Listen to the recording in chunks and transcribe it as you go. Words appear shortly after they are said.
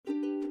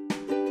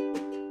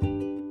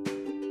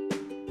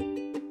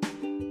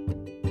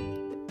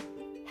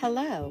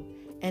Hello,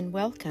 and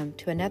welcome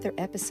to another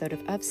episode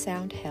of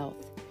Sound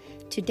Health.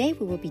 Today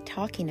we will be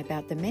talking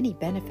about the many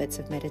benefits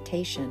of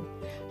meditation,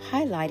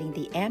 highlighting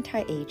the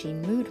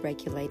anti-aging,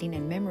 mood-regulating,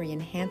 and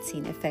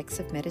memory-enhancing effects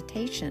of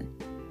meditation.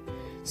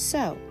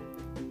 So,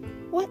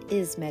 what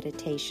is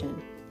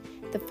meditation?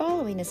 The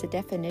following is a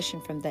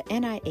definition from the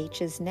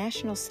NIH's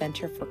National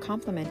Center for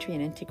Complementary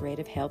and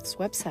Integrative Health's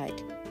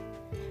website.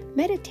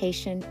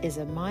 Meditation is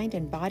a mind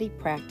and body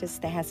practice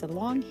that has a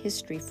long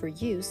history for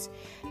use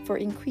for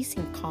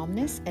increasing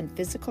calmness and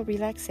physical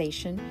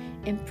relaxation,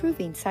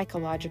 improving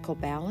psychological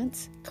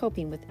balance,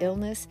 coping with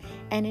illness,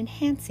 and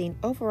enhancing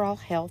overall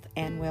health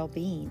and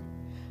well-being.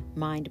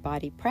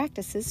 Mind-body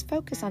practices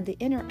focus on the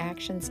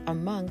interactions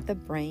among the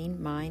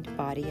brain, mind,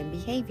 body, and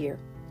behavior.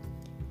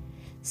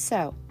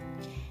 So,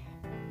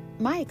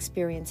 my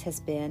experience has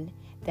been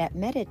that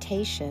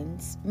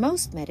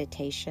most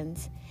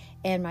meditations,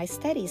 and my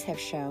studies have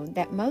shown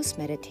that most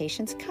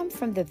meditations come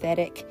from the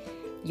Vedic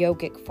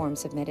yogic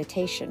forms of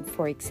meditation.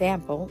 For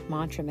example,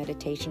 mantra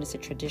meditation is a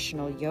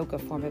traditional yoga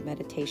form of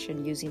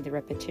meditation using the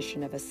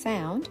repetition of a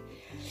sound,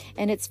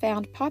 and it's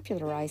found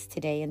popularized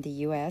today in the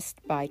U.S.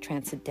 by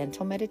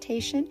Transcendental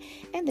Meditation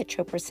and the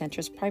Chopra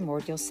Center's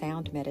Primordial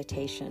Sound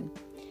Meditation.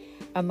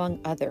 Among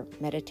other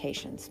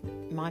meditations,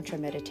 mantra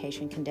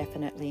meditation can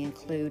definitely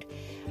include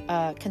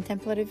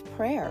contemplative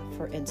prayer,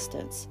 for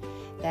instance,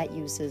 that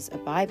uses a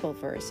Bible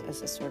verse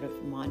as a sort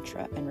of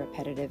mantra and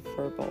repetitive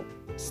verbal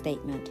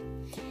statement.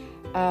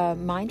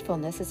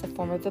 Mindfulness is a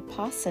form of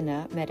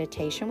Vipassana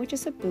meditation, which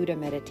is a Buddha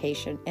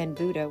meditation, and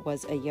Buddha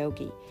was a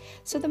yogi.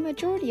 So the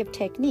majority of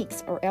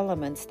techniques or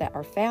elements that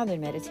are found in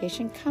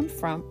meditation come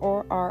from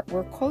or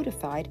were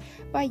codified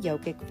by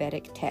yogic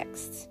Vedic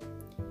texts.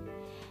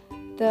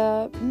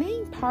 The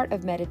main part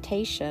of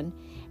meditation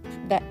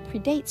that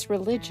predates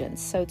religion,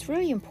 so it's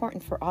really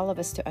important for all of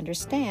us to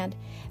understand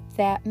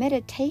that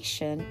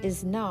meditation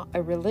is not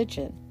a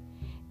religion.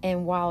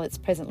 And while it's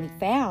presently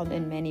found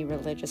in many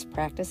religious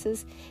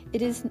practices,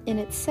 it is in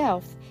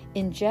itself,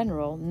 in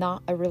general,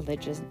 not a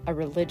religion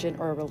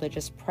or a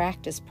religious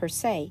practice per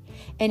se,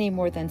 any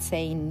more than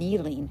saying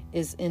kneeling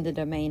is in the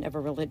domain of a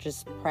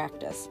religious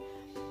practice.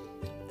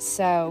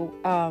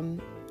 So,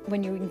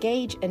 when you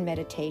engage in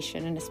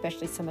meditation, and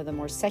especially some of the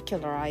more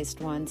secularized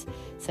ones,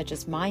 such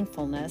as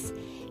mindfulness,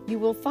 you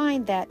will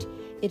find that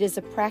it is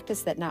a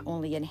practice that not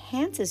only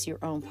enhances your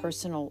own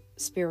personal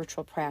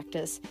spiritual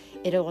practice,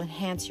 it will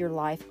enhance your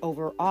life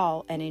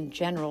overall and in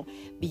general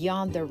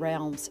beyond the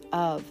realms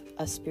of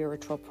a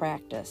spiritual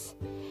practice.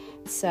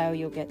 So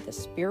you'll get the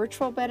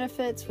spiritual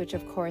benefits, which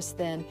of course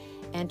then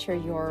enter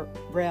your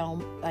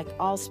realm, like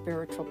all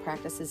spiritual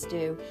practices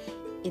do,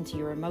 into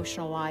your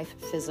emotional life,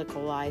 physical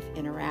life,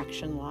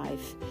 interaction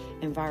life,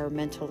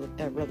 environmental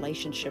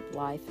relationship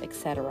life,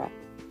 etc.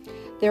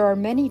 There are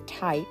many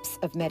types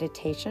of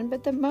meditation,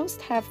 but the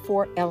most have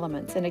 4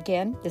 elements. And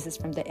again, this is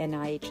from the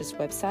NIH's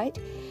website.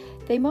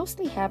 They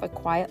mostly have a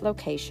quiet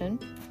location,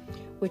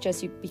 which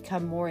as you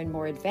become more and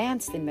more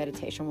advanced in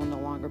meditation will no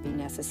longer be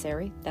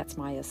necessary. That's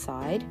my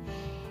aside.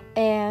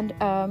 And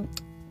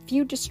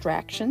few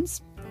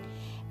distractions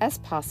as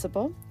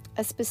possible.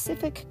 A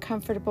specific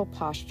comfortable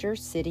posture,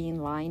 sitting,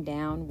 lying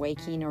down,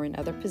 waking, or in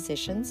other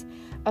positions,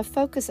 a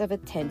focus of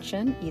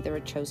attention, either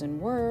a chosen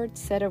word,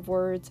 set of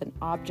words, an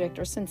object,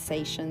 or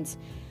sensations,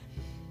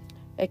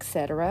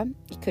 etc.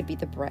 It could be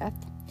the breath,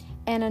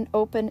 and an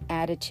open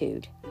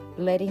attitude,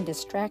 letting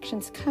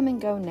distractions come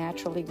and go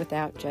naturally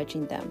without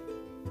judging them.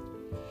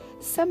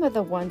 Some of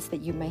the ones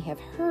that you may have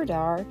heard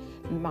are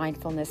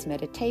mindfulness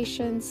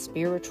meditation,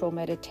 spiritual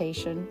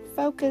meditation,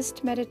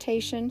 focused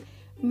meditation,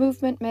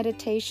 movement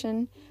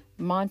meditation,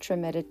 mantra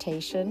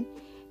meditation,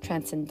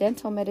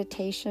 transcendental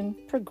meditation,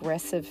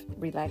 progressive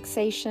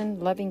relaxation,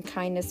 loving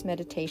kindness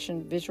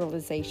meditation,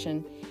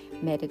 visualization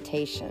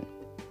meditation.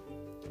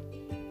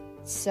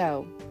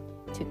 So,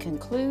 to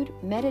conclude,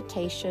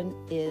 meditation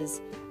is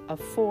a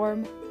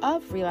form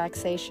of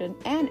relaxation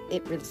and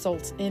it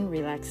results in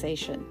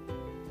relaxation.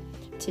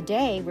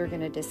 Today, we're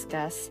going to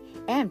discuss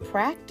and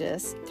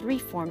practice 3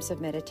 forms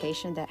of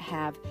meditation that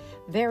have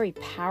very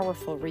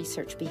powerful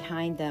research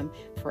behind them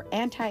for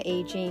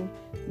anti-aging,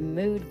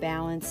 mood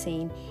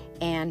balancing,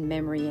 and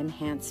memory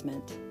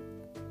enhancement.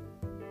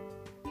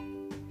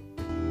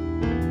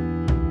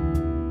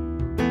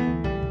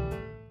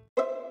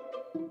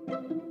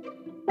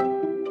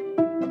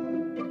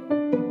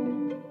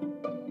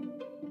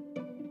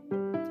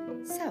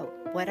 So,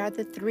 what are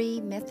the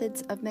 3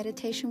 methods of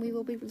meditation we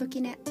will be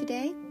looking at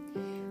today?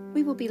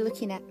 We will be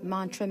looking at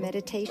mantra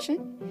meditation,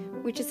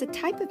 which is a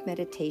type of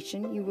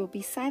meditation you will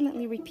be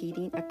silently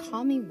repeating a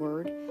calming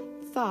word,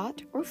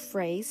 thought, or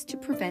phrase to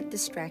prevent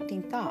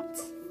distracting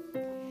thoughts.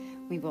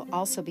 We will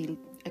also be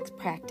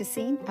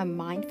practicing a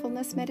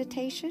mindfulness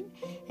meditation,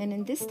 and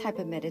in this type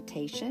of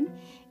meditation,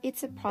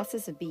 it's a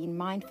process of being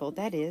mindful,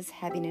 that is,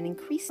 having an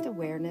increased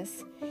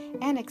awareness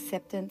and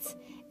acceptance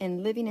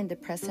and living in the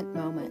present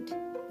moment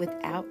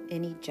without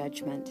any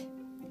judgment.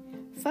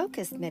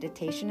 Focused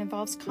meditation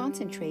involves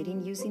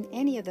concentrating using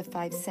any of the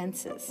five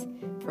senses.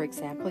 For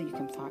example, you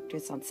can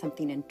focus on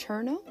something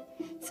internal,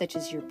 such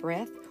as your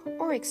breath,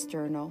 or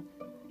external,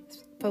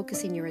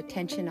 focusing your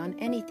attention on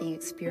anything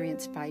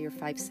experienced by your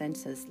five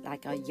senses,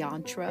 like a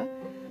yantra,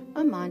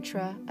 a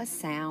mantra, a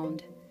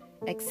sound,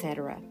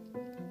 etc.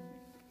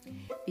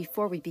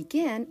 Before we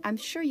begin, I'm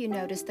sure you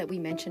noticed that we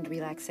mentioned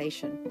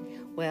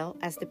relaxation. Well,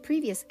 as the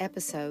previous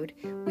episode,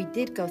 we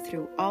did go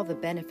through all the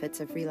benefits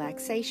of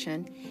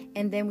relaxation,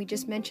 and then we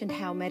just mentioned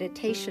how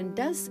meditation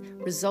does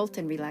result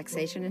in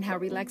relaxation and how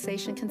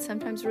relaxation can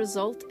sometimes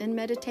result in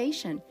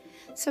meditation.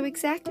 So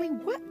exactly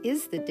what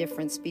is the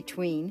difference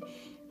between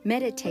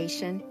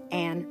meditation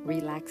and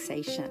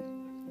relaxation?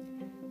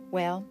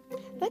 Well,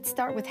 let's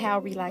start with how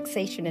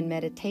relaxation and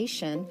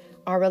meditation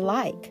are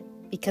alike,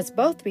 because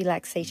both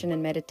relaxation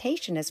and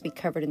meditation, as we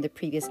covered in the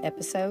previous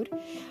episode,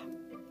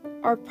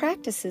 are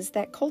practices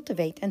that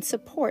cultivate and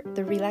support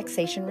the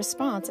relaxation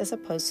response as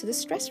opposed to the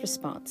stress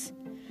response.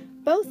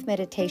 Both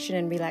meditation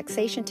and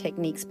relaxation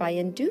techniques, by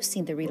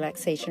inducing the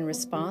relaxation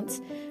response,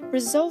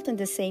 result in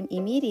the same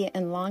immediate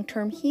and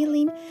long-term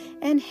healing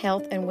and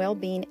health and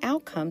well-being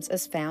outcomes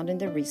as found in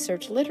the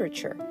research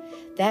literature.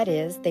 That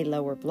is, they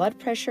lower blood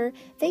pressure,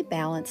 they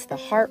balance the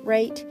heart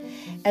rate,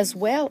 as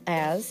well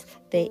as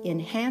they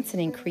enhance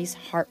and increase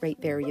heart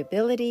rate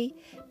variability,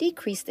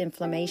 decreased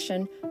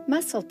inflammation,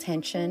 muscle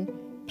tension,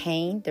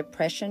 pain,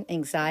 depression,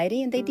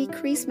 anxiety, and they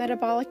decrease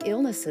metabolic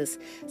illnesses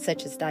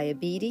such as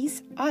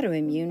diabetes,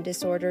 autoimmune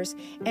disorders,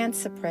 and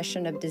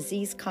suppression of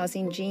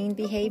disease-causing gene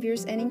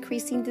behaviors and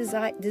increasing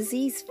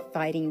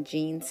disease-fighting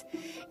genes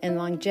and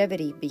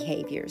longevity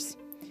behaviors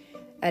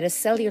at a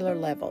cellular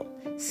level.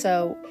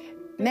 So,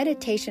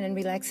 meditation and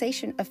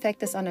relaxation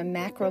affect us on a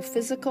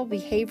macro-physical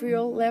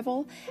behavioral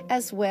level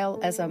as well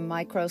as a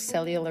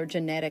microcellular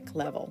genetic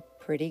level.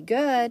 Pretty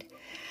good.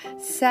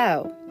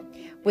 So,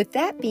 with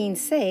that being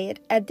said,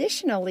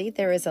 additionally,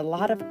 there is a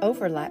lot of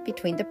overlap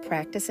between the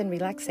practice and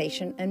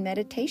relaxation and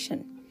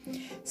meditation.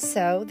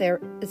 So there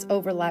is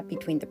overlap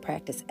between the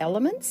practice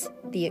elements,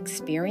 the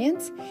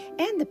experience,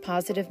 and the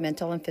positive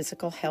mental and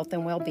physical health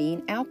and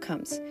well-being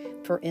outcomes.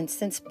 For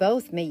instance,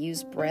 both may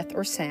use breath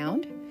or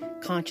sound,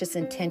 conscious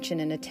intention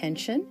and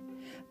attention.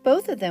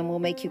 Both of them will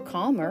make you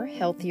calmer,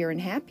 healthier,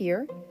 and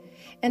happier.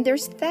 And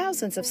there's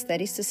thousands of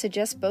studies to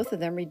suggest both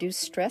of them reduce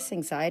stress,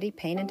 anxiety,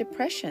 pain, and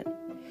depression.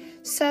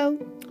 So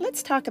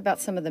let's talk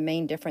about some of the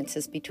main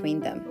differences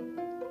between them.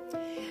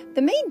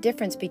 The main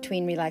difference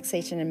between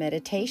relaxation and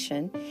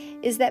meditation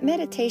is that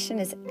meditation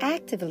is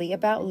actively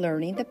about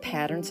learning the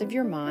patterns of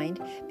your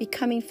mind,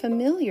 becoming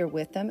familiar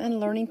with them,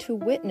 and learning to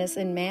witness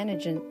and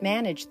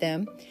manage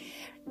them,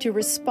 to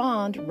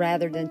respond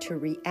rather than to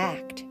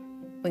react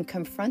when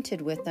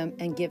confronted with them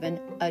and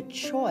given a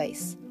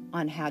choice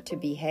on how to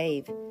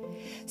behave.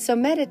 So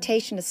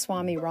meditation, as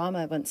Swami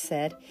Rama once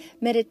said,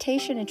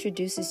 meditation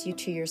introduces you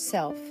to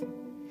yourself,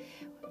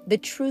 the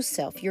true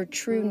self, your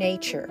true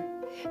nature.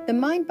 The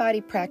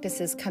mind-body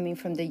practices coming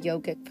from the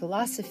yogic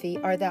philosophy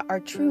are that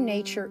our true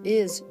nature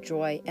is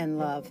joy and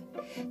love.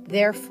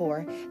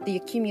 Therefore, the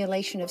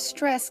accumulation of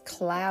stress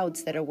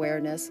clouds that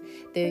awareness.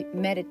 The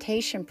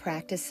meditation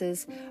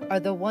practices are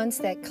the ones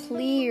that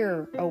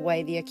clear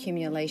away the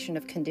accumulation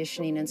of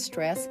conditioning and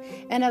stress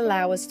and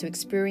allow us to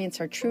experience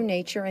our true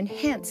nature and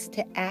hence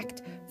to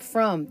act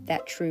from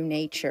that true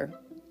nature.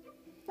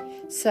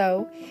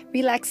 So,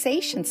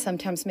 relaxation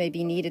sometimes may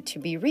be needed to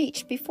be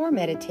reached before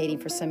meditating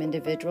for some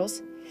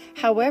individuals.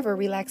 However,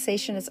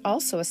 relaxation is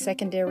also a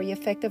secondary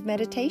effect of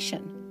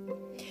meditation.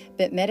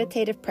 But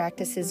meditative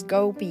practices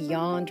go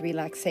beyond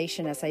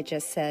relaxation, as I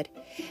just said.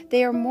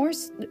 They are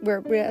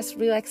whereas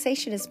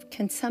relaxation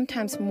can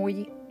sometimes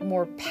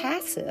more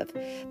passive,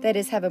 that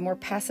is, have a more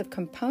passive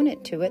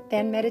component to it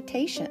than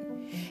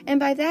meditation. And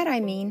by that I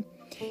mean,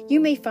 you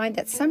may find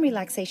that some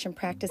relaxation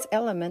practice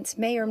elements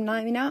may or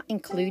may not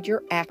include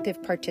your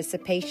active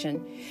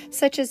participation,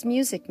 such as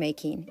music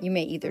making. You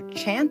may either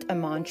chant a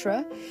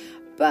mantra,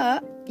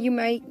 but you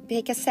may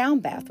take a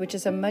sound bath, which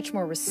is a much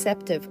more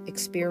receptive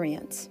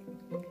experience.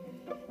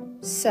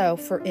 So,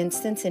 for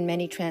instance, in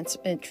many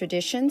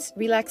traditions,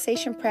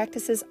 relaxation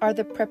practices are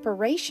the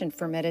preparation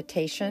for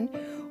meditation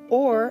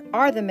or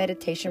are the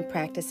meditation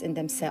practice in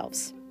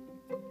themselves.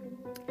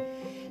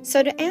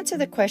 So to answer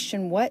the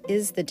question, what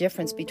is the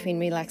difference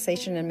between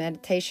relaxation and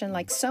meditation,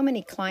 like so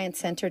many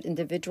client-centered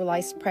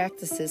individualized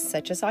practices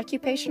such as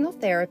occupational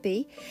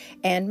therapy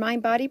and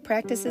mind-body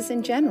practices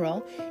in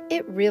general,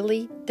 it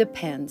really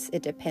depends.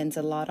 It depends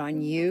a lot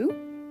on you.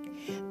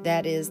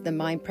 That is, the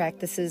mind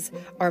practices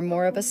are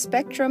more of a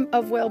spectrum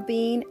of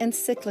well-being and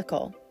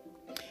cyclical.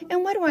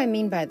 And what do I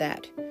mean by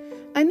that?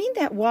 I mean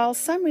that while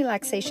some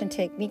relaxation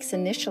techniques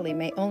initially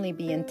may only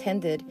be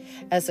intended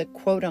as a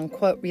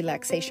quote-unquote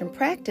relaxation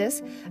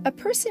practice, a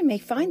person may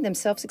find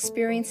themselves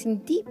experiencing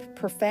deep,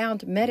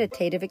 profound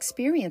meditative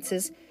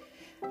experiences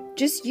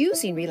just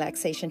using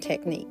relaxation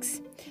techniques.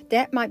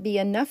 That might be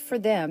enough for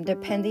them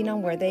depending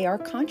on where they are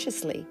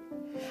consciously.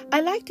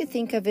 I like to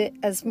think of it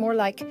as more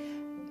like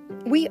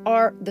We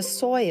are the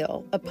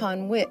soil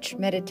upon which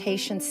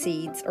meditation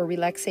seeds or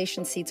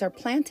relaxation seeds are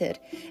planted,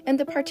 and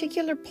the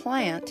particular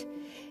plant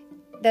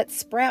that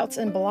sprouts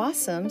and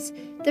blossoms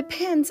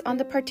depends on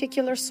the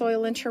particular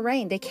soil and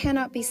terrain. They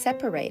cannot be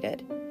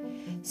separated.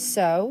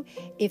 So,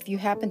 if you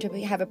happen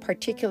to have a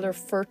particular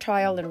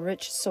fertile and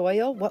rich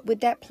soil, what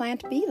would that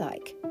plant be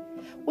like?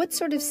 What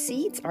sort of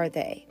seeds are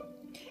they?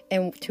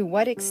 And to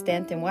what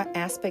extent and what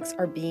aspects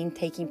are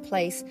taking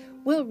place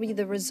will be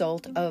the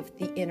result of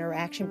the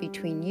interaction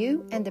between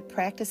you and the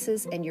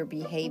practices and your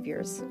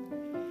behaviors.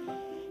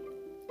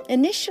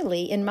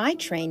 Initially, in my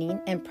training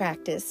and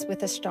practice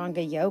with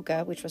Ashtanga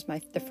Yoga, which was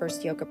the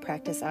first yoga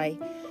practice I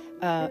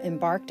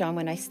embarked on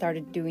when I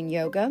started doing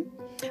yoga,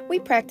 we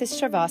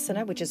practiced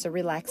Shavasana, which is a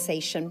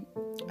relaxation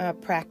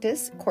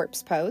practice,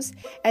 corpse pose,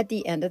 at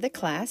the end of the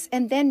class,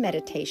 and then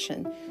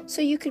meditation.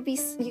 So you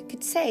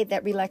could say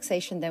that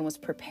relaxation then was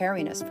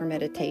preparing us for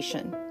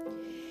meditation.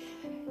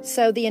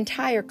 So the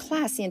entire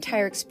class, the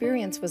entire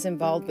experience was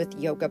involved with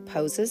yoga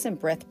poses and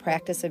breath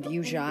practice of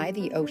Ujjayi,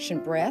 the ocean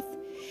breath,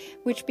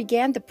 which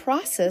began the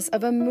process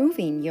of a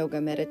moving yoga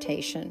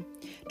meditation,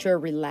 to a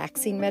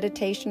relaxing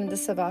meditation in the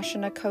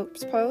Savasana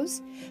corpse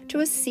pose,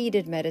 to a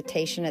seated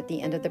meditation at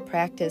the end of the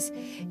practice,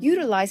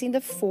 utilizing the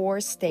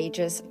 4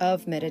 stages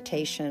of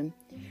meditation.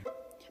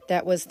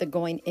 That was the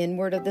going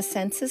inward of the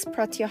senses,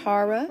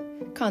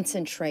 pratyahara,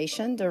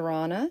 concentration,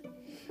 dharana,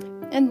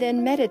 and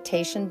then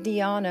meditation,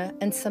 dhyana,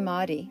 and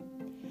samadhi.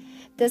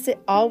 Does it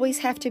always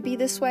have to be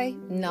this way?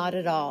 Not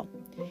at all.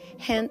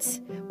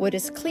 Hence, what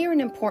is clear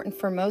and important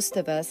for most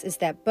of us is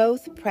that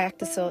both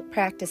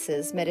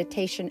practices,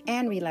 meditation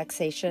and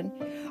relaxation,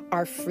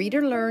 are free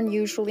to learn,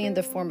 usually in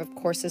the form of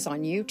courses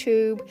on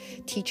YouTube,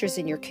 teachers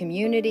in your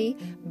community,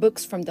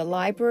 books from the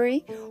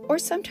library, or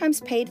sometimes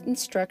paid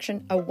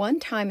instruction. A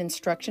one-time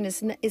instruction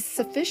is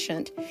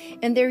sufficient,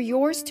 and they're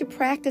yours to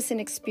practice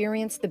and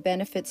experience the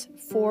benefits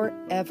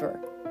forever.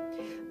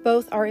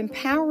 Both are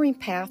empowering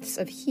paths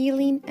of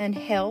healing and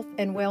health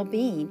and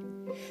well-being.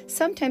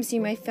 Sometimes you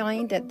may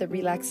find that the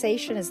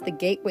relaxation is the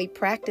gateway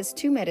practice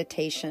to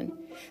meditation.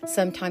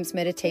 Sometimes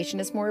meditation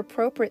is more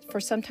appropriate for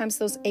sometimes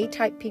those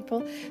A-type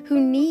people who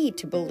need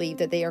to believe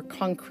that they are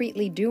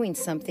concretely doing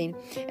something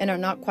and are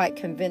not quite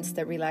convinced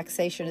that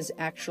relaxation is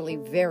actually a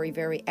very,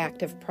 very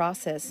active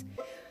process.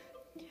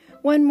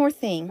 One more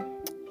thing.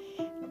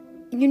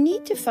 You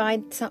need to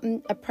find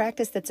a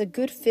practice that's a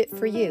good fit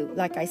for you.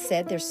 Like I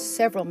said, there's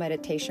several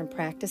meditation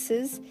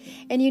practices,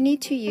 and you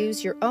need to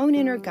use your own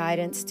inner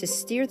guidance to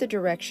steer the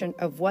direction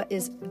of what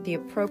is the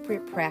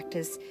appropriate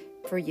practice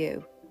for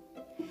you.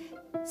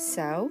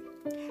 So,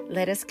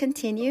 let us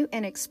continue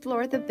and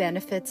explore the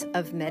benefits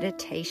of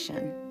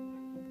meditation.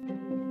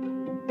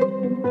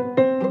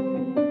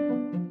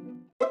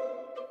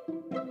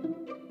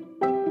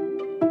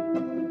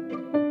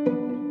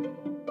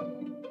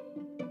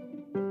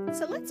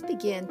 So let's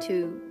begin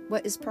to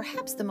what is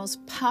perhaps the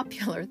most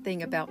popular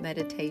thing about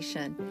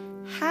meditation.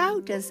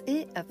 How does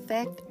it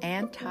affect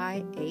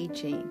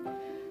anti-aging?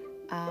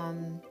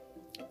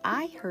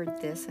 I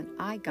heard this and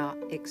I got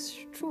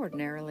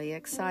extraordinarily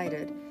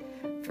excited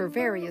for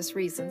various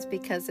reasons,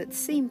 because it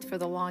seemed for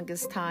the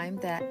longest time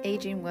that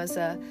aging was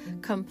a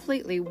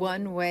completely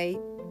one-way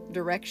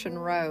direction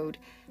road.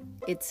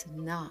 It's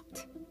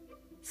not.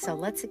 So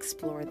let's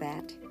explore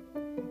that.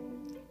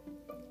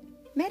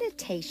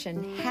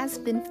 Meditation has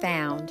been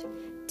found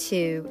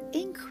to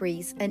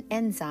increase an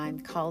enzyme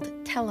called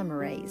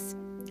telomerase.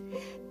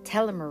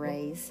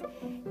 Telomerase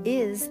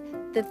is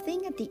the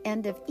thing at the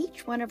end of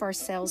each one of our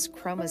cells'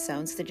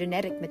 chromosomes, the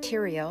genetic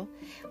material,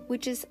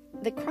 which is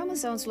the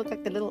chromosomes look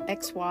like the little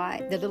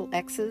XY, the little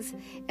X's,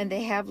 and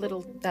they have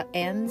little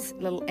ends,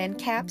 little end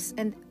caps,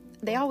 and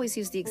they always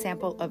use the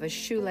example of a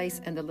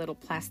shoelace and the little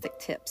plastic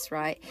tips,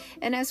 right?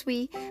 And as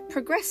we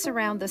progress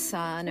around the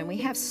sun and we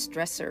have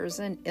stressors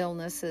and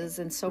illnesses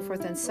and so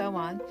forth and so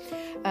on,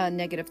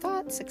 negative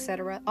thoughts,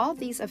 etc., all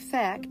these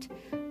affect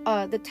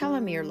the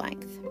telomere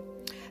length.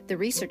 The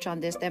research on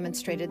this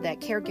demonstrated that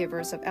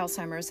caregivers of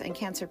Alzheimer's and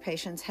cancer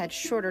patients had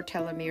shorter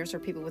telomeres, or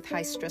people with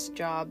high-stress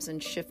jobs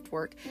and shift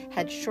work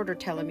had shorter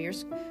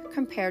telomeres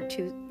compared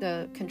to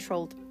the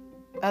controlled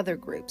other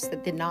groups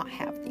that did not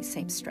have these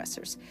same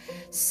stressors.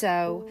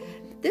 So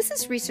this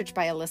is research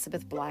by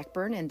Elizabeth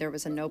Blackburn, and there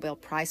was a Nobel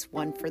Prize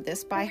won for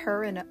this by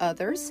her and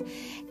others,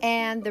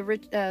 and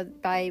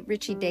by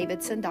Richie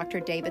Davidson, Dr.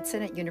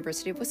 Davidson at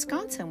University of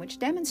Wisconsin, which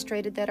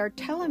demonstrated that our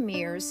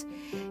telomeres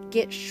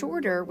get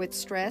shorter with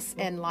stress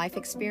and life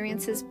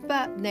experiences,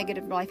 but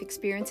negative life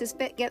experiences,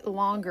 but get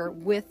longer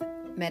with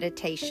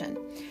meditation,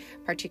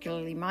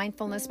 particularly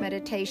mindfulness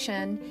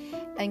meditation,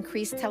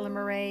 increase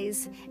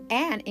telomerase,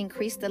 and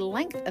increase the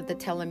length of the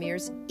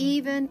telomeres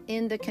even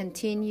in the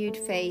continued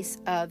phase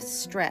of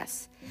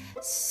stress.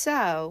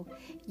 So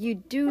you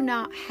do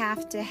not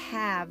have to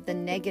have the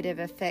negative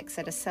effects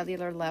at a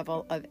cellular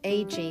level of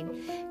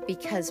aging,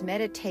 because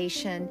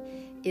meditation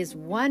is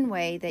one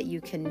way that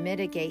you can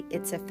mitigate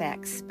its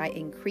effects by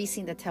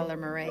increasing the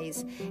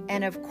telomerase.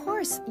 And of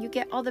course, you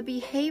get all the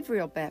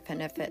behavioral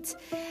benefits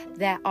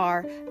that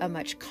are a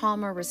much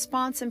calmer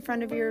response in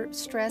front of your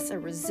stress, a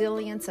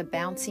resilience, a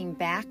bouncing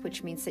back,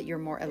 which means that you're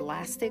more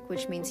elastic,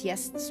 which means,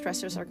 yes, the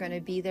stressors are going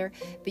to be there,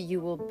 but you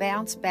will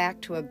bounce back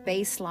to a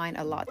baseline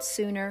a lot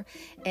sooner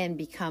and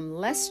become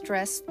less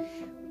stressed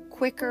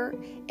quicker,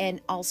 and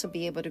also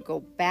be able to go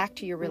back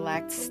to your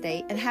relaxed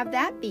state and have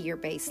that be your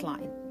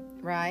baseline,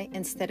 right?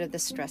 Instead of the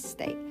stress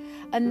state.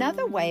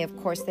 Another way, of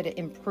course, that it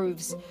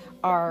improves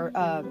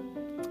our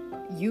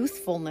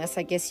youthfulness,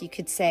 I guess you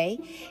could say,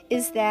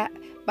 is that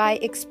by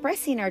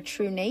expressing our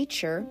true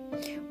nature,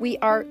 we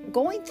are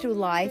going through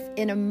life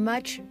in a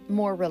much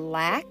more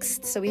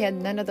relaxed, so we had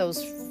none of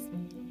those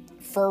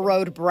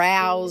furrowed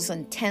brows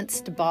and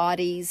tensed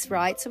bodies,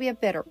 right? So we have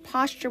better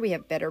posture, we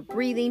have better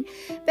breathing,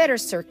 better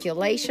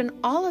circulation.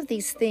 All of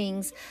these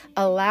things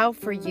allow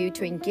for you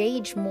to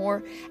engage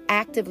more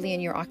actively in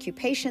your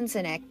occupations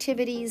and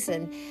activities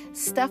and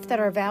stuff that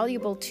are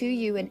valuable to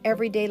you in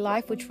everyday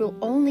life, which will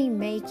only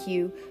make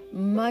you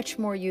much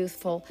more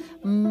youthful,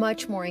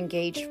 much more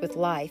engaged with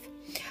life.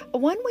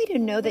 One way to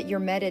know that your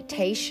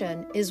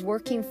meditation is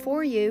working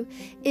for you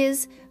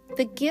is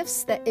the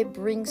gifts that it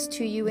brings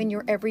to you in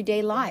your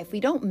everyday life.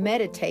 We don't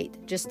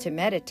meditate just to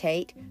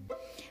meditate.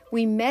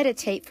 We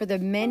meditate for the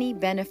many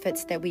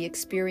benefits that we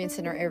experience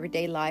in our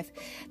everyday life.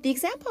 The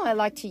example I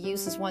like to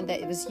use is one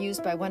that was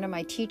used by one of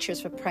my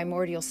teachers for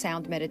primordial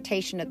sound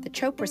meditation at the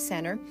Chopra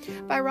Center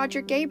by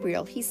Roger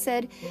Gabriel. He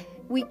said,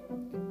 we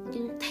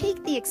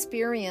take the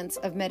experience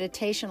of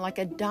meditation like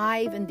a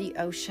dive in the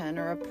ocean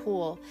or a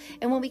pool.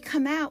 And when we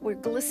come out, we're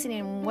glistening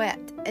and wet.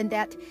 And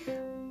that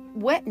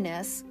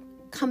wetness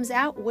comes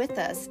out with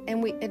us,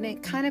 and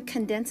it kind of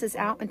condenses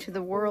out into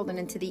the world and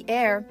into the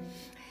air,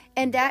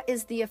 and that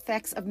is the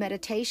effects of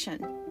meditation.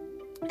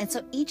 And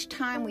so each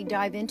time we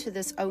dive into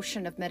this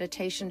ocean of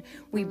meditation,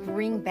 we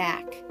bring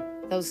back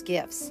those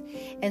gifts.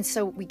 And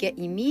so we get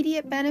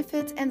immediate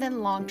benefits and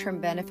then long-term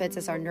benefits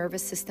as our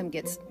nervous system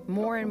gets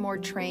more and more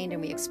trained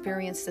and we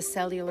experience the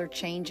cellular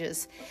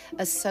changes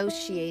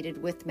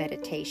associated with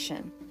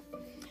meditation.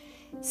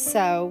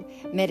 So,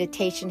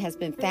 meditation has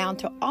been found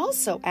to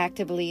also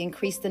actively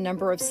increase the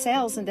number of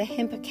cells in the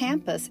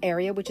hippocampus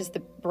area, which is the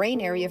brain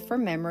area for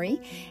memory,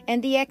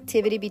 and the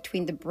activity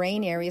between the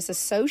brain areas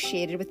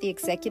associated with the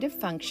executive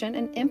function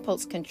and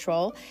impulse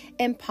control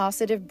and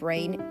positive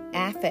brain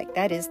affect.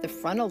 That is, the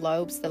frontal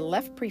lobes, the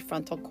left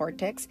prefrontal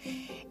cortex,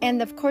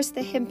 and of course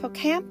the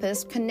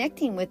hippocampus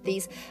connecting with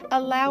these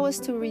allow us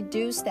to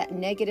reduce that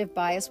negative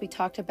bias we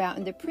talked about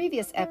in the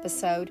previous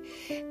episode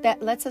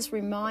that lets us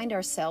remind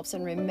ourselves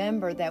and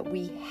remember that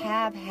we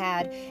have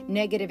had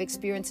negative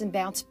experience and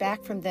bounce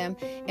back from them,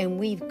 and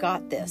we've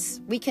got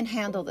this. We can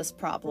handle this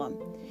problem.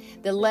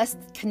 The less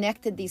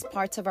connected these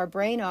parts of our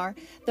brain are,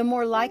 the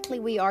more likely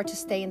we are to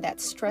stay in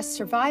that stress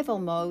survival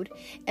mode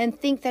and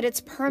think that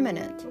it's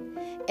permanent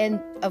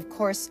and, of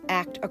course,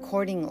 act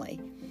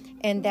accordingly.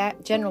 And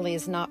that generally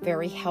is not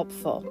very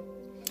helpful.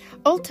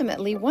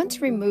 Ultimately, once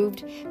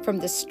removed from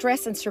the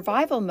stress and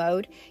survival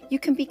mode, you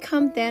can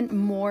become then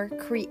more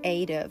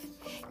creative.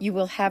 You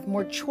will have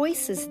more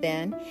choices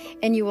then,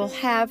 and you will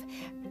have,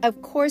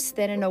 of course,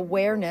 then an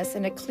awareness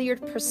and a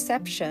cleared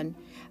perception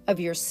of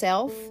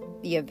yourself,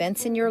 the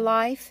events in your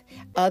life,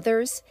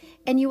 others,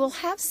 and you will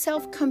have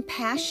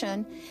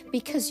self-compassion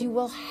because you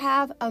will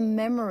have a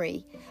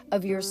memory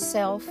of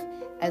yourself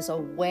as a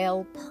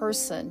well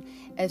person,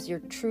 as your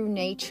true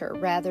nature,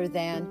 rather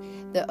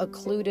than the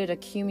occluded,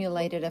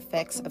 accumulated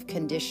effects of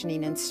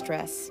conditioning and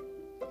stress.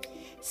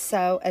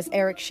 So, as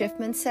Eric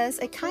Schiffman says,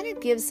 it kind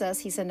of gives us,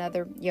 he's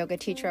another yoga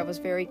teacher I was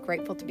very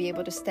grateful to be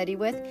able to study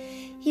with.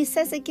 He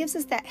says it gives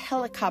us that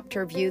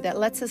helicopter view that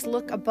lets us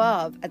look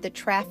above at the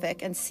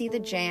traffic and see the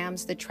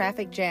jams, the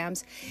traffic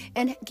jams,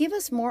 and give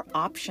us more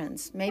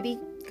options. Maybe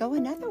go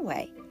another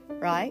way,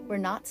 right? We're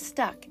not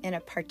stuck in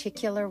a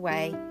particular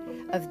way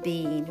of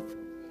being.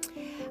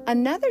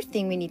 Another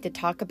thing we need to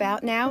talk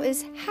about now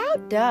is how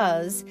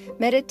does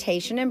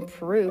meditation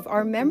improve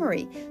our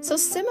memory? So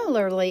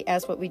similarly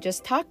as what we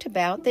just talked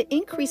about, the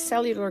increased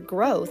cellular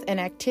growth and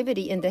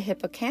activity in the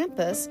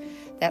hippocampus,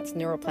 that's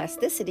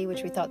neuroplasticity,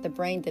 which we thought the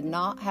brain did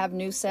not have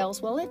new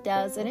cells. Well, it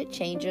does, and it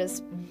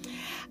changes.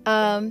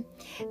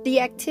 The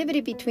activity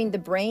between the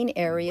brain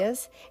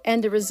areas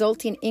and the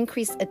resulting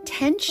increased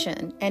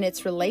attention and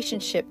its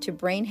relationship to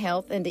brain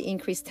health and the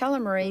increased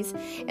telomerase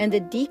and the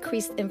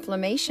decreased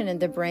inflammation in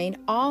the brain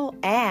all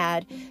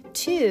add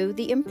to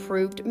the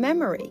improved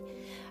memory.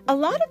 A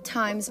lot of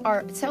times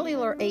our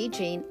cellular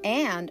aging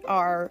and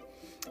our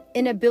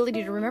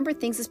inability to remember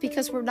things is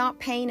because we're not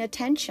paying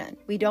attention.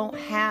 We don't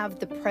have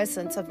the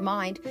presence of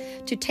mind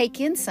to take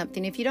in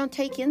something. If you don't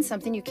take in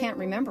something, you can't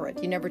remember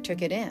it. You never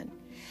took it in.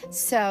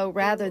 So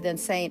rather than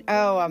saying,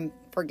 oh, I'm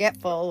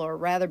forgetful, or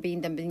rather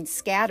being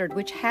scattered,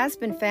 which has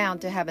been found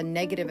to have a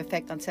negative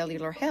effect on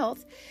cellular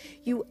health,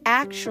 you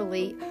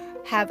actually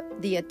have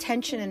the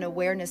attention and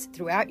awareness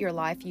throughout your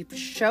life. You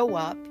show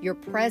up, you're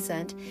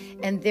present,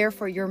 and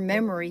therefore your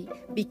memory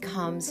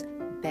becomes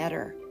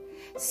better.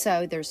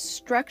 So there's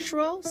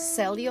structural,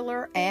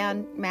 cellular,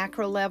 and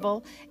macro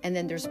level, and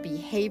then there's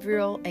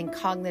behavioral and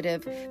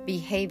cognitive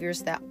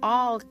behaviors that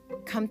all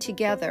come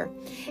together.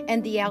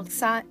 And the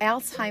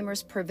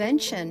Alzheimer's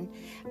Prevention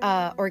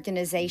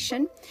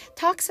Organization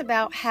talks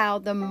about how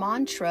the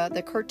mantra,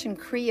 the Kirtan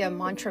Kriya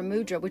Mantra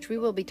Mudra, which we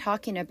will be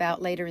talking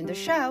about later in the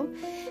show,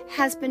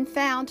 has been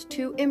found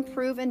to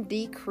improve and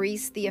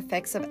decrease the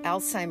effects of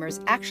Alzheimer's,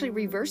 actually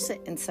reverse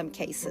it in some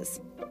cases.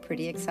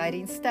 Pretty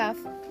exciting stuff.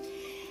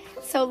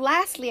 So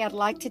lastly, I'd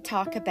like to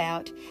talk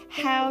about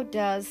how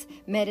does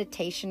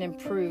meditation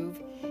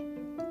improve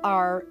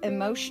our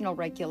emotional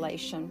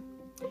regulation.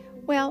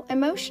 Well,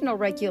 emotional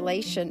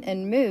regulation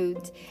and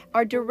moods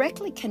are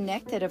directly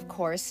connected, of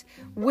course,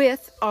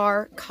 with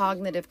our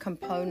cognitive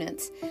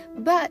components.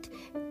 But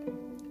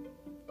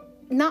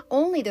not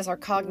only does our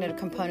cognitive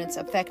components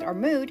affect our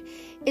mood,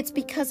 it's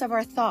because of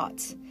our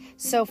thoughts.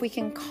 So if we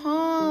can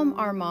calm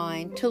our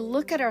mind to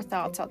look at our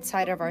thoughts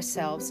outside of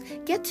ourselves,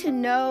 get to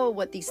know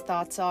what these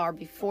thoughts are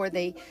before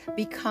we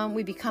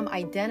become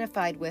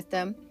identified with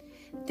them,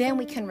 then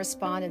we can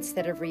respond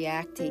instead of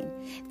reacting.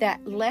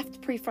 That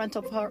left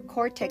prefrontal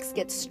cortex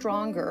gets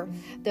stronger.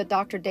 The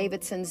Dr.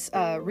 Davidson's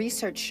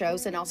research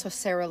shows, and also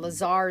Sarah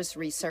Lazar's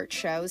research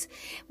shows,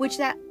 which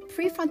that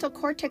prefrontal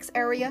cortex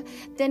area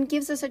then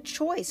gives us a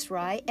choice,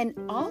 right? And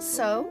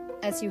also,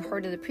 as you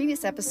heard in the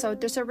previous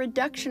episode, there's a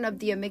reduction of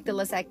the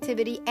amygdala's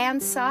activity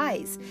and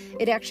size.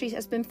 It actually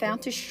has been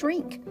found to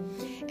shrink.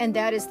 And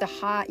that is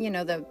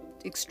the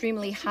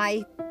extremely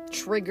high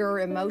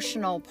trigger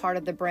emotional part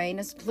of the brain,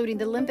 including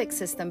the limbic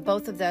system.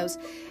 Both of those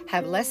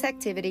have less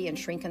activity and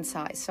shrink in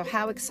size. So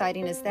how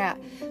exciting is that?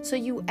 So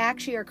you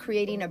actually are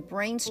creating a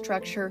brain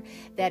structure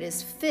that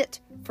is fit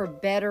for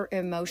better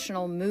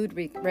emotional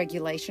mood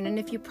regulation. And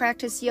if you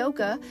practice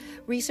yoga,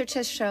 research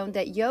has shown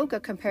that yoga,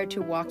 compared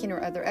to walking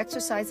or other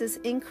exercises,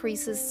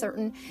 increases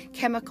certain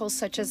chemicals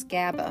such as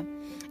GABA.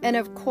 And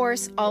of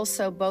course,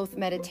 also both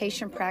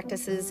meditation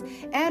practices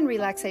and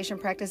relaxation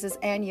practices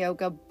and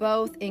yoga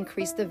both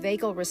increase the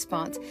vagal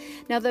response.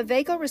 Now, the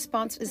vagal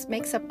response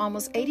makes up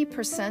almost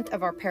 80%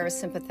 of our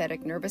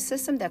parasympathetic nervous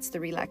system. That's the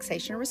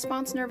relaxation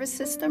response nervous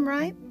system,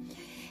 right?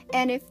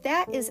 And if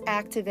that is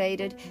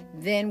activated,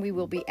 then we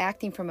will be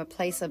acting from a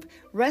place of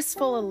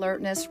restful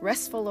alertness,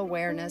 restful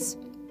awareness,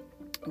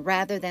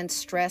 rather than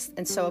stress.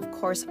 And so, of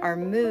course, our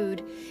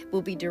mood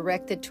will be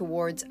directed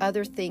towards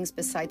other things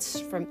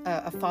besides from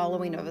a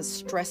following of a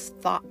stress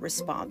thought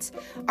response.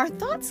 Our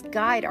thoughts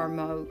guide our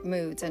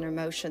moods and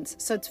emotions.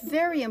 So it's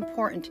very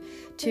important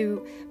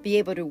to be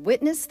able to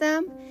witness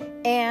them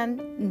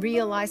and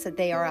realize that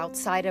they are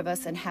outside of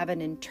us and have an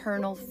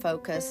internal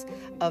focus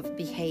of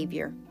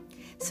behavior.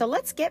 So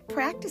let's get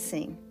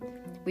practicing.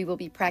 We will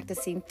be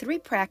practicing 3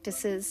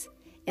 practices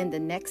in the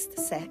next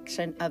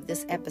section of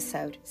this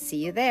episode. See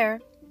you there.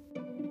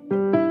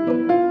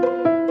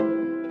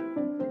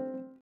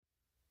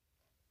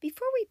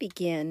 Before we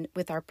begin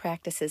with our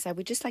practices, I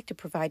would just like to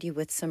provide you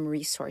with some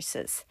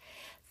resources.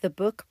 The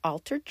book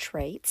Altered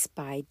Traits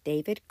by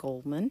David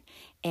Goldman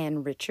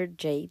and Richard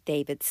J.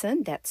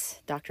 Davidson,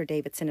 that's Dr.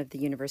 Davidson of the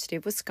University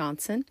of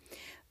Wisconsin,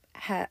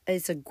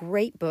 is a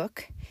great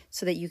book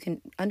so that you can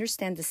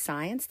understand the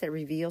science that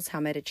reveals how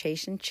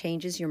meditation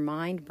changes your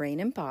mind, brain,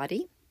 and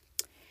body.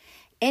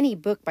 Any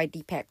book by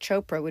Deepak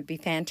Chopra would be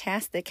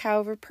fantastic.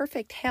 However,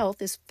 Perfect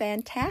Health is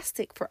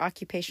fantastic for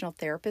occupational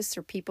therapists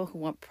or people who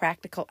want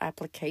practical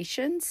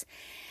applications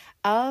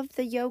of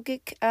the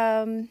yogic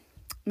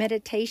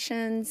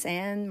meditations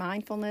and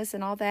mindfulness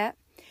and all that.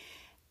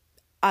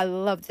 I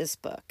love this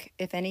book.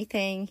 If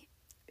anything,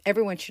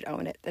 everyone should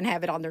own it and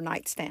have it on their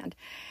nightstand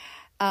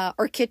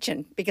or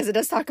kitchen, because it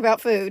does talk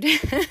about food.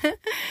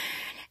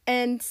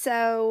 And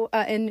so,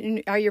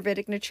 in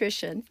Ayurvedic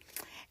nutrition.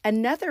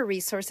 Another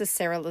resource is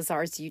Sarah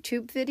Lazar's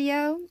YouTube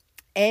video.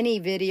 Any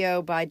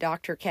video by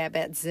Dr.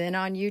 Kabat-Zinn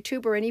on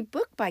YouTube, or any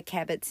book by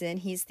Kabat-Zinn.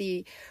 He's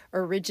the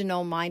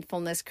original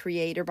mindfulness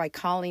creator by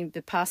calling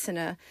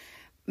Vipassana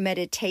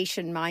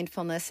meditation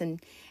mindfulness and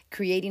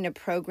creating a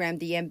program,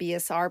 the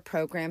MBSR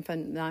program, for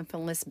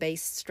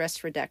mindfulness-based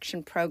stress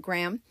reduction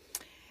program,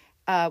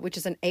 which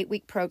is an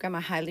 8-week program.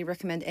 I highly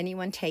recommend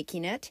anyone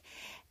taking it,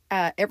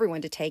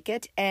 everyone to take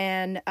it.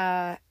 And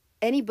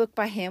any book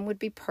by him would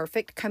be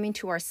perfect. Coming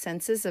to Our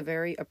Senses, a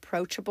very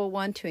approachable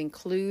one to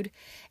include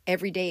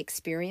everyday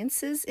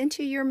experiences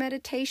into your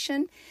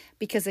meditation.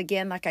 Because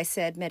again, like I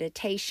said,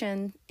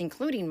 meditation,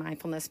 including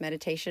mindfulness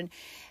meditation,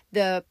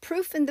 the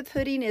proof in the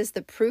pudding is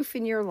the proof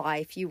in your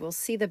life. You will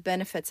see the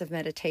benefits of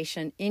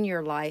meditation in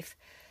your life.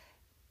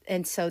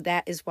 And so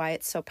that is why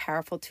it's so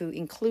powerful to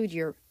include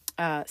your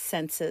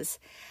senses.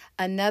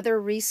 Another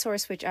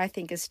resource, which I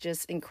think is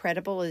just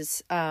incredible,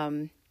 is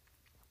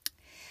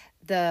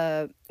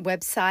the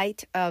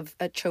website of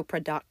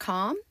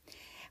Chopra.com,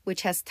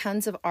 which has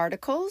tons of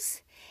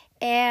articles,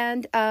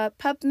 and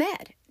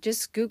PubMed.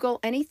 just Google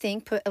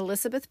anything, put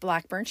Elizabeth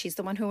Blackburn. She's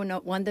the one who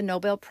won the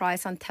Nobel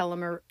Prize on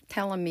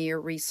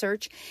telomere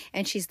research,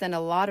 and she's done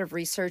a lot of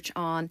research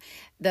on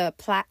the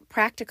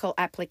practical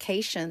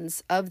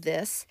applications of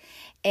this.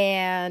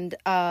 And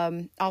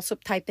also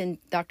type in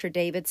Dr.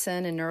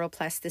 Davidson and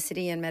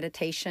neuroplasticity and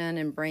meditation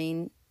and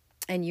brain,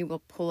 and you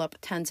will pull up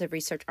tons of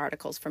research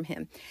articles from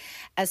him.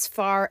 As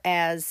far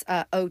as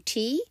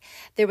OT,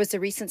 there was a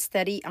recent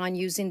study on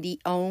using the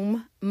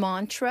OM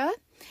mantra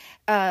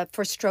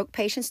for stroke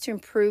patients to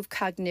improve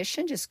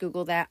cognition. Just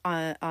Google that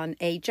on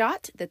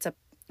AJOT. That's a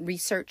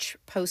research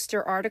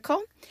poster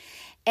article.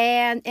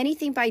 And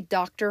anything by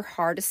Dr.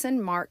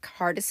 Hardison, Mark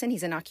Hardison,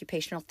 he's an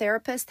occupational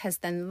therapist, has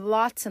done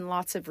lots and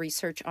lots of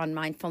research on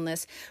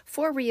mindfulness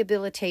for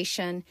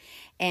rehabilitation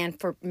and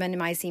for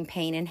minimizing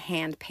pain in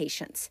hand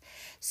patients.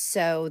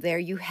 So there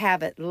you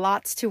have it,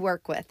 lots to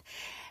work with.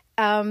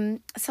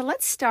 So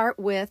let's start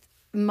with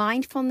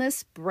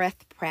mindfulness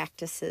breath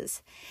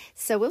practices.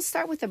 So we'll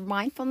start with a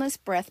mindfulness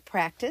breath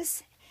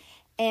practice.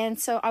 And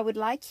so I would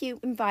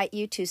invite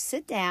you to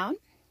sit down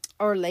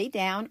or lay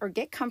down or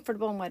get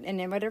comfortable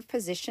in whatever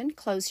position.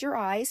 Close your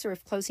eyes, or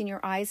if closing your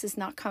eyes is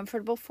not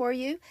comfortable for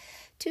you,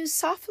 to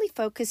softly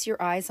focus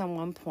your eyes on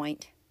one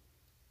point.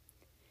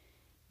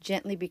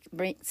 Gently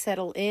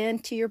settle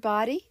into your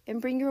body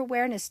and bring your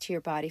awareness to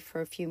your body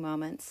for a few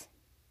moments.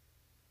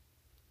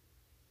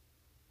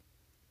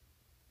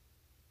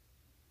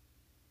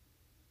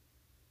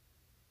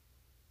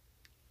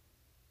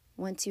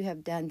 Once you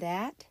have done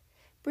that,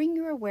 bring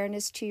your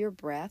awareness to your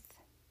breath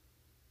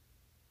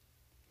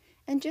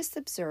and just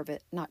observe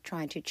it, not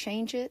trying to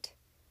change it,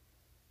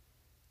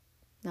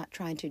 not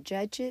trying to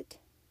judge it,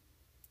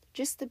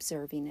 just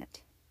observing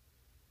it.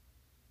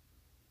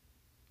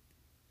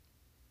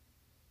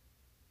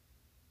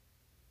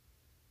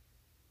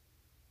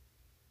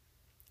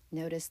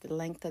 Notice the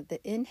length of the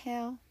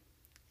inhale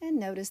and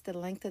notice the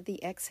length of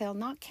the exhale,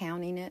 not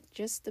counting it,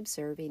 just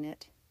observing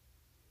it.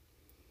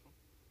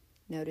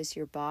 Notice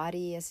your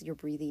body as you're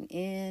breathing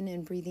in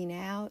and breathing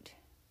out.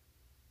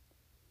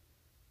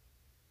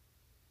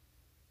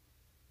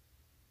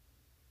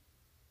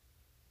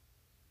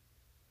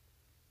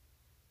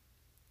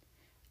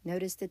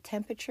 Notice the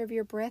temperature of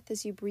your breath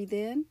as you breathe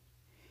in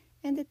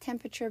and the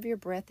temperature of your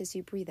breath as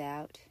you breathe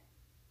out.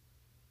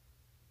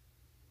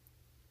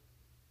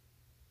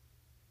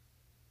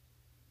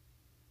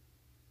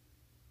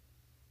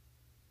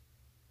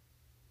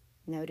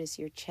 Notice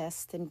your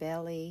chest and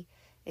belly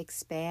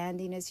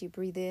expanding as you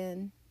breathe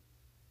in.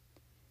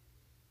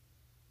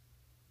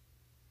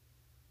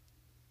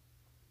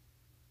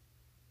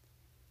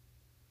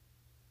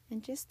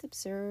 And just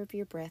observe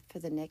your breath for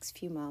the next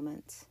few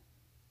moments,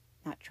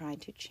 not trying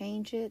to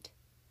change it,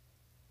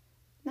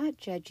 not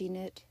judging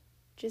it,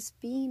 just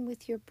being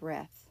with your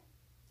breath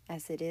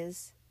as it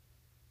is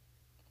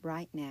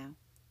right now.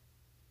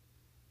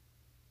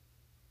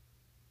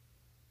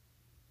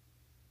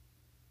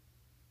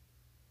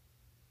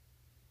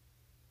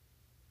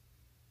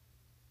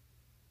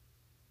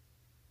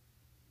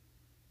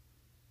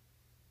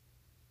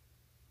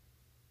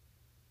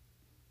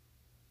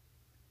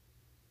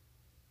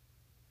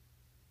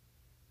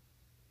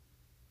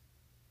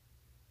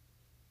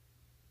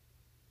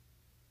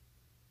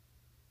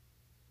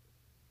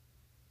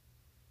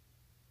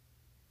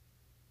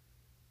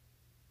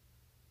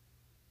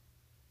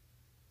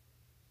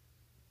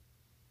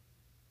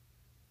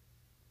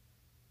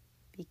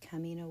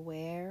 Becoming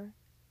aware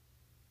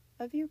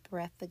of your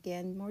breath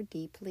again more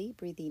deeply,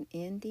 breathing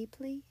in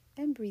deeply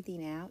and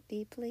breathing out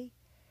deeply.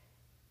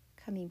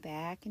 Coming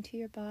back into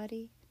your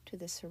body, to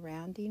the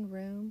surrounding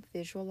room.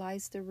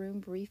 Visualize the room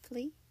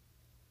briefly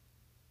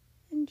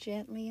and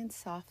gently and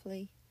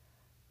softly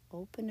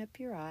open up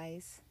your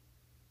eyes.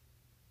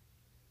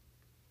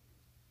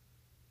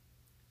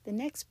 The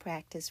next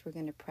practice we're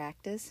going to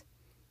practice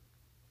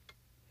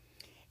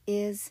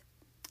is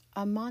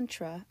a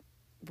mantra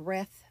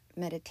breath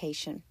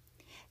meditation.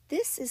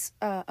 This is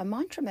a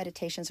mantra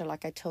meditations are,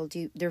 like I told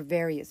you,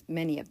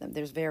 many of them.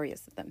 There's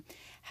various of them.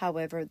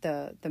 However,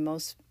 the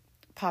most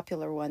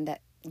popular one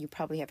that you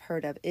probably have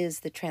heard of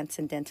is the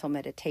Transcendental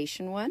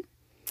Meditation one.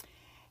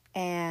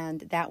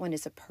 And that one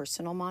is a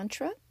personal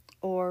mantra,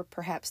 or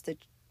perhaps the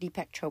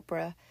Deepak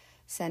Chopra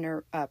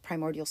Center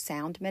Primordial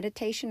Sound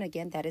Meditation.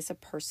 Again, that is a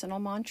personal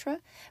mantra,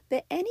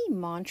 but any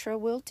mantra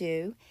will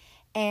do.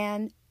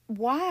 And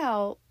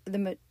while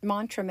the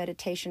mantra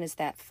meditation is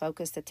that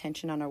focused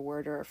attention on a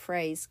word or a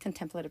phrase,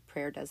 contemplative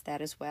prayer does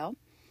that as well.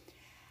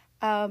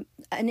 An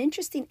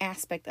interesting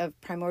aspect of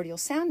primordial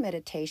sound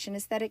meditation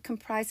is that it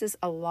comprises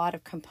a lot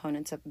of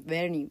components of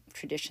many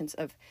traditions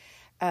of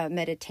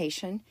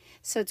meditation.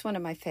 So it's one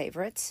of my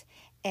favorites.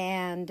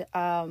 And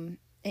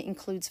it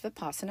includes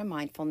Vipassana,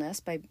 mindfulness,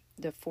 by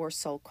the 4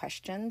 soul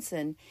questions,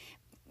 and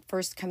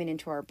first coming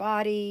into our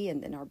body,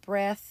 and then our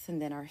breath,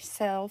 and then our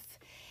self,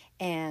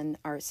 and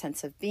our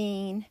sense of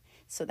being.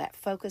 So that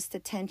focused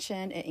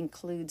attention, it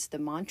includes the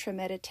mantra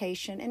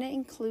meditation, and it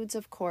includes,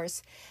 of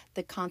course,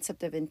 the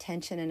concept of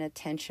intention and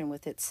attention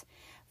with its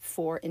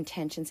 4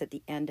 intentions at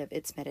the end of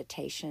its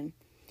meditation.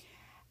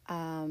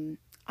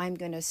 I'm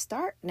going to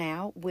start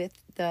now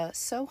with the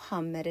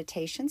So-Hum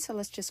meditation. So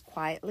let's just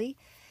quietly,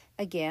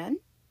 again,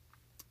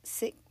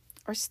 sit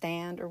or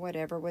stand or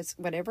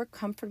whatever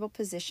comfortable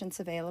position's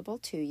available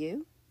to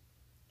you.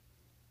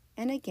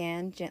 And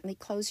again, gently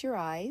close your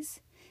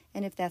eyes.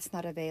 And if that's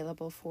not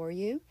available for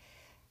you,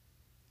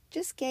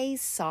 just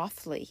gaze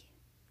softly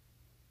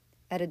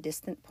at a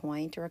distant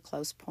point or a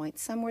close point,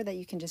 somewhere that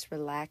you can just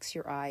relax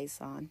your eyes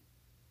on.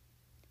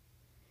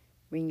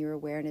 Bring your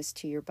awareness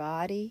to your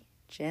body,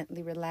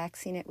 gently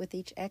relaxing it with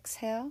each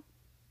exhale.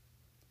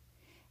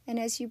 And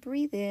as you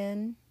breathe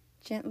in,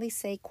 gently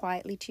say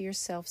quietly to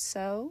yourself,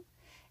 so,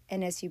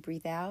 and as you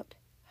breathe out,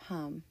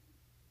 hum.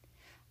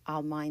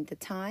 I'll mind the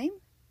time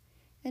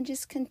and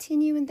just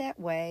continue in that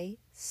way,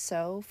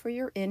 so for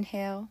your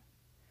inhale,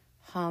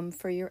 hum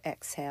for your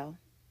exhale.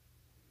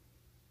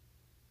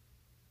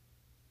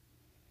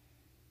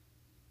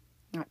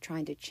 Not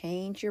trying to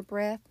change your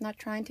breath, not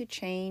trying to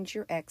change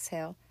your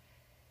exhale,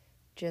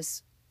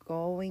 just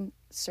going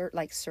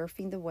like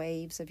surfing the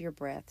waves of your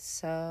breath.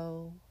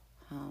 So,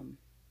 hum.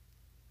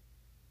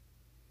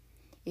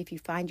 If you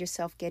find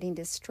yourself getting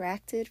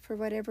distracted for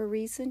whatever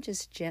reason,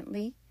 just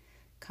gently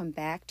come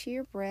back to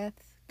your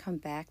breath, come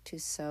back to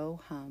so,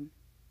 hum.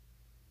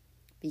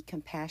 Be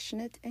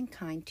compassionate and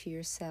kind to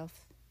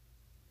yourself.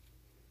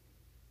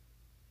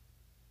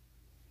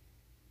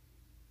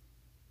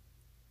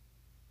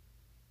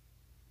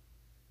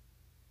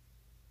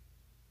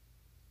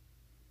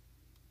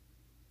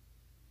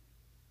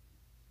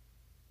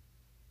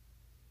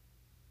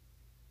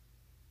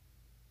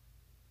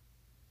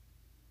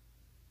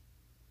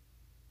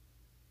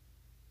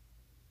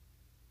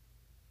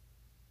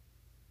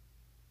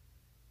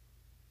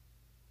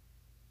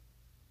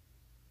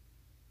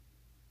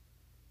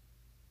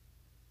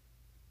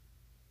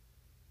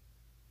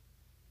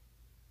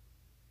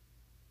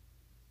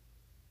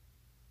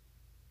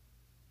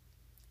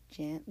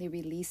 Gently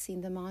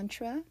releasing the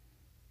mantra.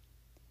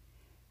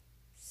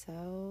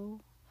 So,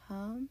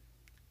 hum,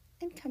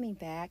 and coming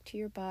back to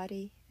your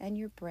body and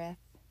your breath.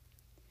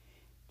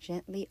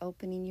 Gently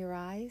opening your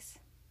eyes.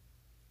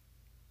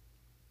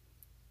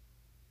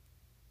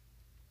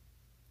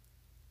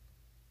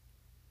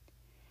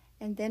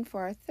 And then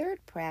for our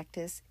third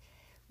practice,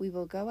 we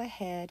will go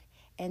ahead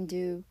and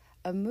do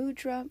a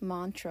mudra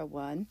mantra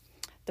one,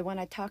 the one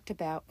I talked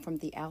about from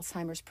the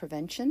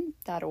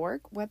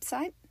Alzheimer'sPrevention.org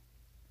website.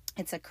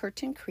 It's a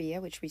Kirtan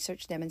Kriya, which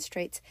research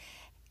demonstrates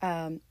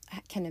can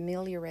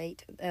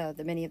ameliorate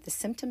many of the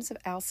symptoms of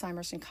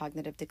Alzheimer's and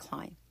cognitive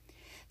decline.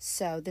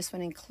 So this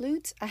one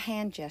includes a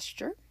hand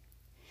gesture.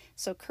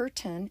 So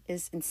Kirtan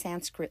is in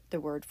Sanskrit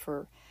the word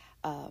for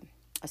a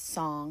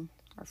song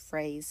or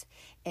phrase,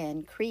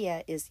 and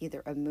Kriya is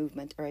either a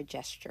movement or a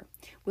gesture.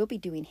 We'll be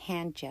doing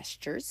hand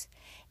gestures,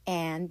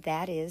 and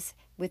that is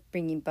with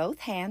bringing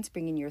both hands,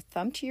 bringing your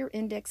thumb to your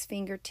index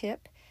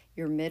fingertip,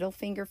 your middle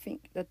finger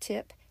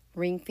tip,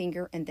 ring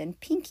finger, and then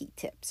pinky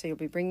tip. So you'll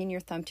be bringing your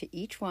thumb to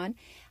each one.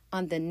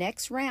 On the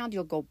next round,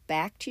 you'll go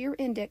back to your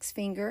index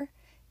finger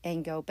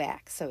and go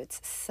back. So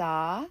it's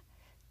sa,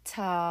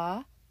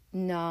 ta,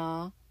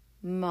 na,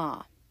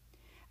 ma.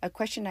 A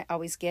question I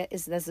always get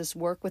is, does this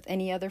work with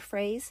any other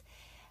phrase?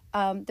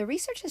 The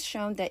research has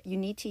shown that you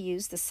need to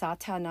use the sa,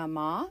 ta, na,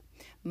 ma.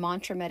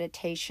 Mantra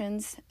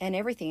meditations and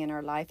everything in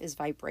our life is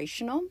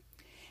vibrational,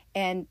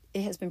 and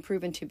it has been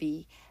proven to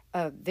be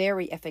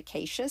very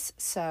efficacious.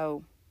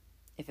 So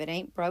if it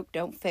ain't broke,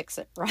 don't fix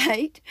it,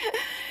 right?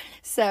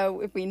 So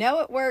if we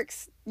know it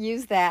works,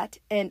 use that.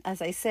 And as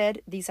I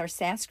said, these are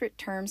Sanskrit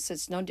terms, so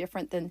it's no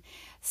different than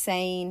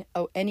saying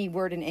any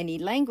word in any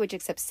language,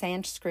 except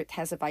Sanskrit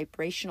has a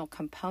vibrational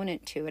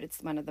component to it.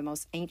 It's one of the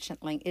most ancient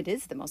it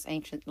is the most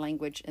ancient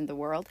language in the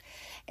world.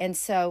 And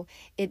so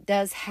it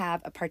does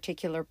have a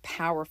particular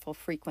powerful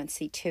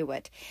frequency to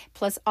it.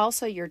 Plus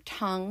also your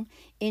tongue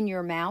in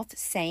your mouth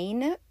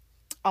saying it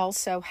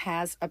also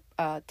has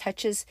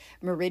touches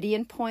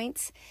meridian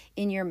points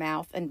in your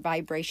mouth and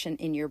vibration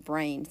in your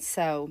brain.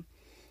 So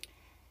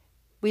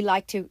we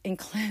like to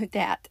include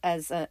that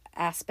as an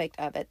aspect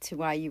of it to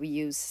why you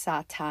use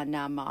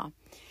Satanama.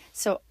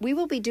 So we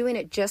will be doing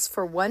it just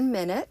for 1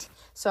 minute.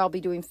 So I'll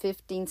be doing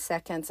 15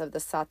 seconds of the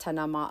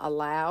Satanama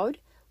aloud,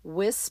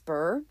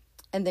 whisper,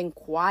 and then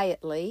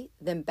quietly,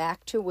 then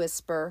back to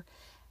whisper,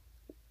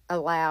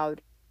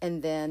 aloud,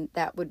 and then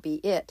that would be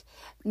it.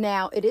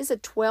 Now, it is a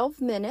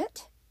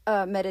 12-minute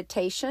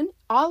meditation.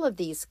 All of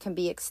these can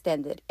be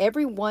extended.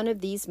 Every one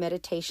of these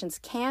meditations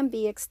can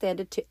be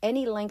extended to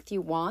any length you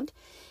want.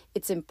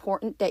 It's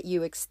important that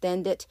you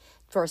extend it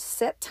for a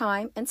set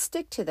time and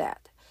stick to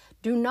that.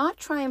 Do not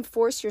try and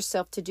force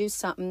yourself to do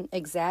something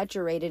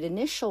exaggerated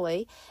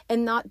initially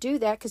and not do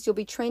that, because you'll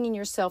be training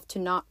yourself to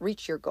not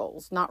reach your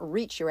goals, not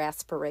reach your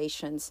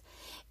aspirations.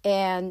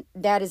 And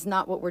that is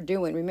not what we're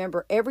doing.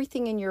 Remember,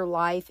 everything in your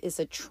life is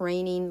a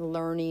training,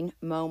 learning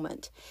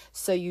moment.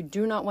 So you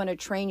do not want to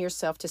train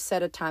yourself to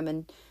set a time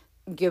and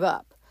give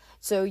up.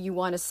 So you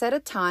want to set a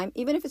time,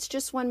 even if it's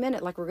just 1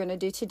 minute, like we're going to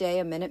do today,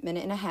 a minute,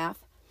 minute and a half.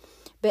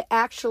 but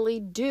actually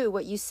do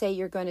what you say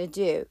you're going to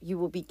do. You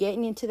will be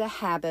getting into the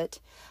habit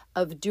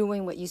of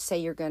doing what you say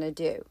you're going to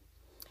do.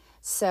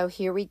 So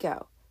here we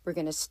go. We're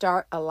going to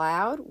start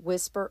aloud,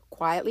 whisper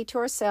quietly to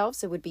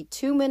ourselves. It would be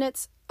 2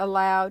 minutes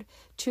aloud,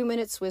 2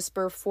 minutes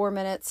whisper, 4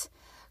 minutes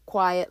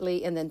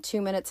quietly, and then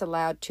 2 minutes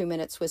aloud, 2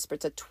 minutes whisper.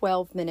 It's a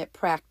 12-minute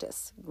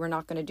practice. We're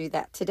not going to do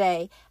that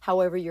today.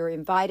 However, you're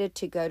invited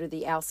to go to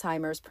the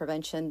Alzheimer's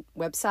Prevention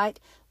website,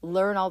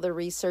 learn all the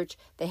research.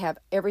 They have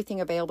everything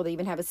available. They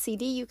even have a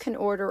CD you can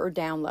order or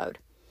download.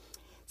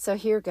 So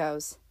here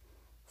goes.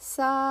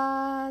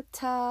 Satanama,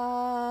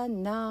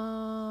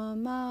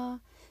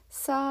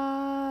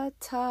 Satanama,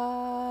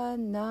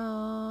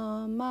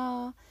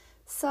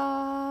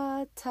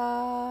 Satanama.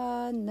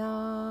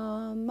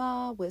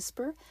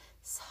 Whisper.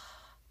 Satanama,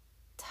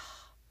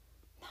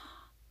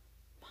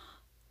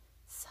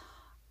 Satanama,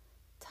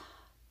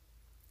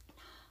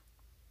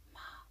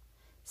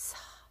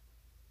 Satanama,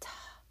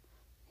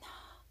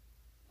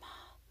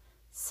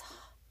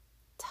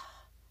 Satanama.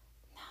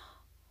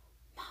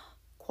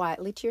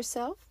 Quietly to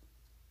yourself.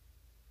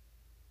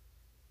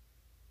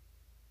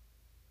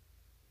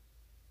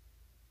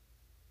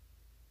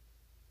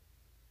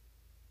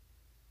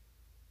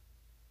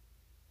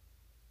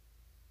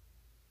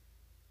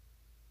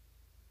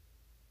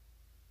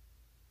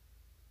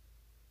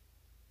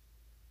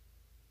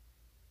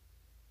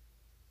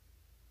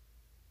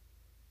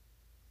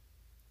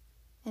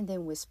 And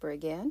then whisper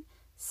again.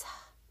 Sa-ta-na-ma,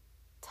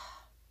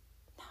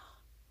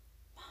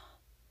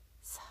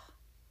 sa-ta-na-ma,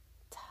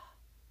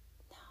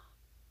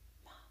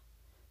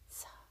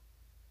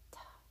 sa-ta-na-ma,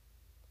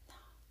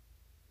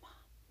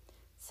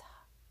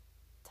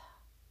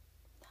 sa-ta-na-ma,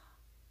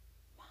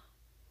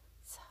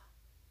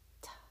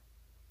 sa-ta-na-ma.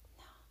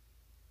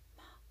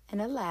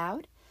 And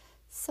aloud.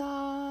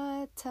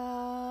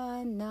 Sa-ta-na-ma,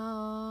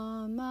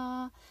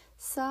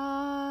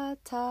 sa-ta-na-ma,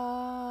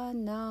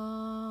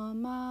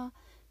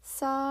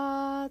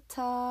 Satanama.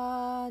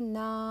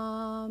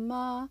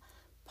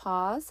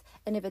 Pause,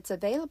 and if it's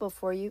available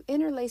for you,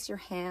 interlace your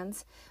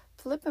hands,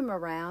 flip them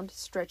around,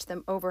 stretch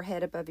them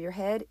overhead above your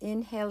head,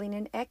 inhaling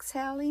and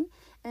exhaling,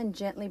 and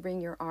gently bring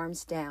your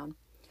arms down.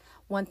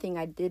 One thing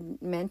I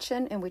didn't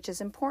mention, and which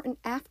is important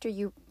after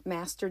you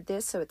mastered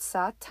this, so it's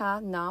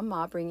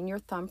Satanama, bringing your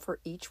thumb for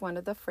each one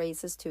of the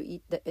phrases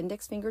to the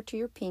index finger to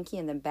your pinky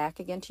and then back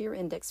again to your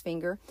index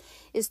finger,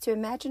 is to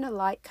imagine a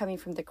light coming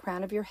from the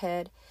crown of your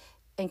head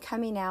and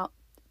coming out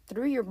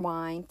through your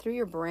mind, through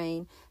your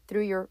brain,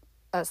 through your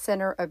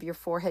center of your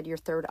forehead, your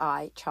third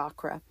eye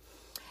chakra.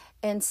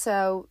 And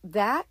so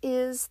that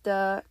is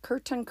the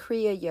Kirtan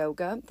Kriya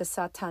Yoga, the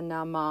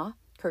Satanama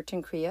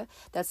Kirtan Kriya.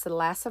 That's the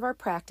last of our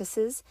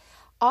practices.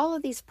 All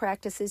of these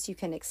practices you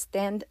can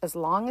extend as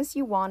long as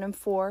you want them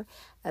for,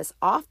 as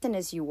often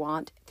as you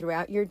want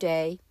throughout your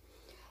day.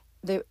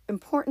 The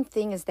important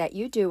thing is that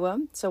you do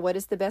them. So what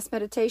is the best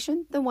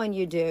meditation? The one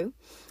you do.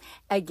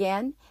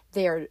 Again,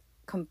 they're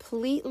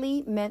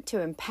completely meant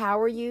to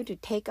empower you to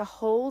take a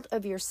hold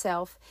of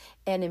yourself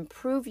and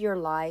improve your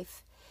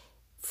life,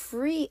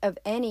 free of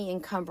any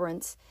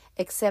encumbrance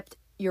except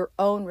your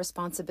own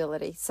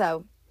responsibility.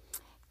 So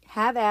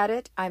have at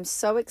it. I'm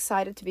so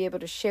excited to be able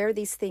to share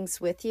these things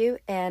with you,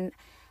 and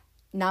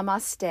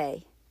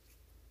namaste.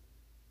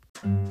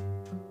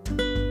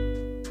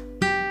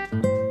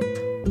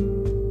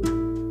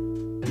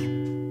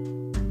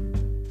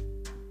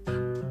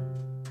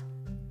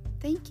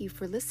 Thank you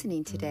for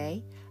listening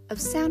today. Of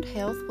Sound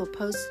Health will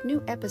post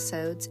new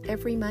episodes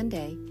every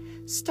Monday.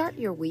 Start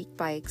your week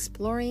by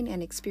exploring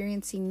and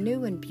experiencing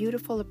new and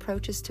beautiful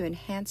approaches to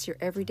enhance your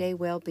everyday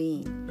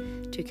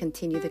well-being. To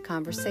continue the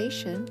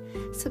conversation,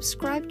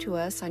 subscribe to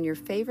us on your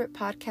favorite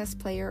podcast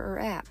player or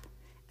app.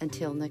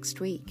 Until next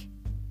week.